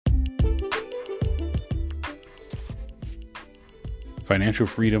financial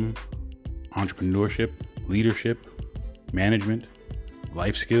freedom, entrepreneurship, leadership, management,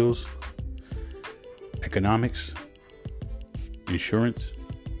 life skills, economics, insurance,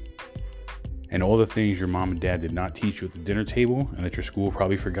 and all the things your mom and dad did not teach you at the dinner table and that your school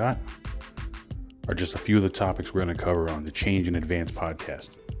probably forgot are just a few of the topics we're going to cover on the Change in Advance podcast.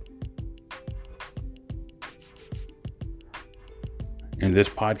 In this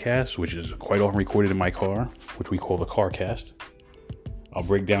podcast, which is quite often recorded in my car, which we call the CarCast, I'll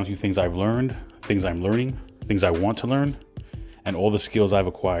break down to you things I've learned, things I'm learning, things I want to learn, and all the skills I've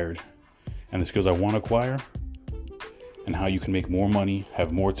acquired and the skills I want to acquire, and how you can make more money,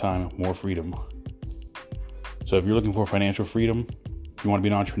 have more time, more freedom. So if you're looking for financial freedom, if you want to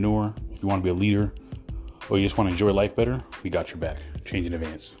be an entrepreneur, if you want to be a leader, or you just want to enjoy life better, we got your back. Change in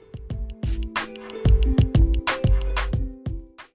Advance.